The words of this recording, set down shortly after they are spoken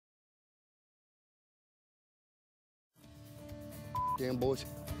Damn boys.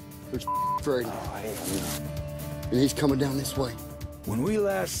 There's Freddie. And he's coming down this way. When we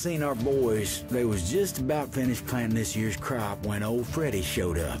last seen our boys, they was just about finished planting this year's crop when old Freddie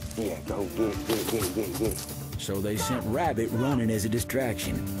showed up. Yeah, go get it. So they sent Rabbit running as a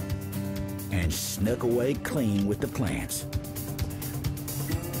distraction and snuck away clean with the plants.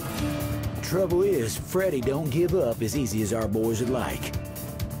 Trouble is, Freddie don't give up as easy as our boys would like.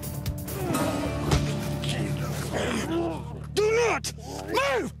 Do not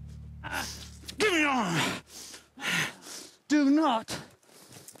move! Give me your arm. Do not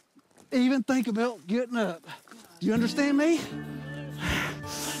even think about getting up. You understand me?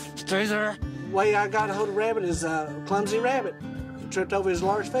 Stay there. Way I got a hold of Rabbit is Clumsy Rabbit. He tripped over his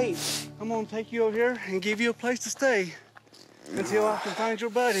large feet. I'm gonna take you over here and give you a place to stay until I can find your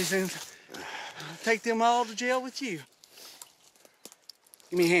buddies and take them all to jail with you.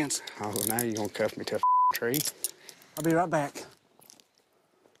 Give me your hands. Oh, now you're gonna cuff me to a tree. I'll be right back.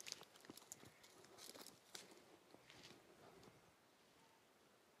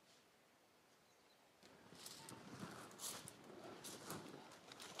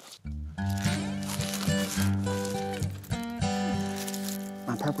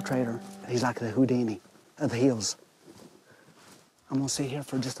 My perpetrator, he's like the Houdini of the hills. I'm gonna sit here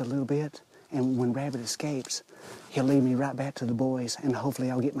for just a little bit, and when Rabbit escapes, he'll lead me right back to the boys, and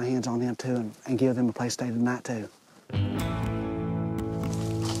hopefully I'll get my hands on him too and give them a place to stay tonight too.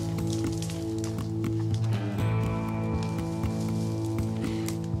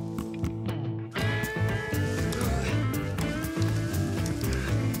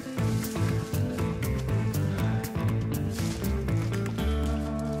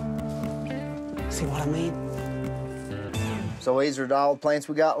 See what I mean? So these are all the plants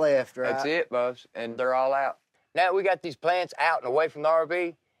we got left, right? That's it, boss, and they're all out. Now that we got these plants out and away from the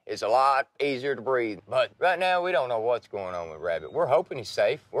RV, it's a lot easier to breathe. But right now, we don't know what's going on with Rabbit. We're hoping he's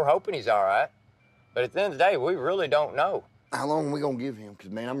safe. We're hoping he's all right. But at the end of the day, we really don't know. How long are we gonna give him?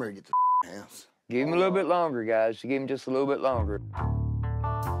 Because, man, I'm ready to get to the house. Give him a little bit longer, guys. Give him just a little bit longer.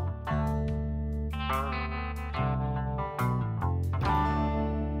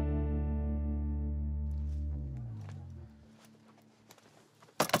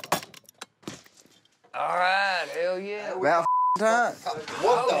 All right, hell yeah. About time.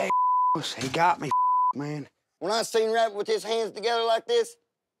 What the? He got me, man. When I seen Rabbit with his hands together like this,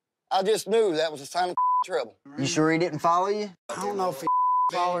 I just knew that was a sign of trouble. You sure he didn't follow you? I don't know if he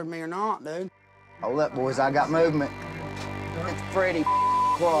followed me or not, dude. Hold up, boys, I got movement. It's Freddie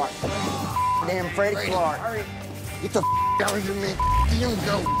Clark. Damn Freddie Clark. Get the out of here, man. You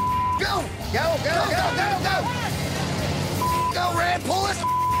go. Go! Go, go, go, go, go! Go, Red, pull it!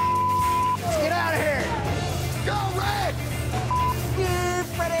 Let's get out of here! Go, Red! Yeah,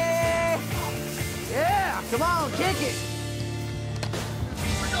 Freddie! Yeah, come on, kick it!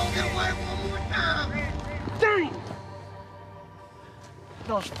 We're gonna get away one more time! Dang!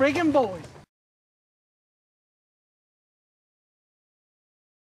 Those friggin' boys.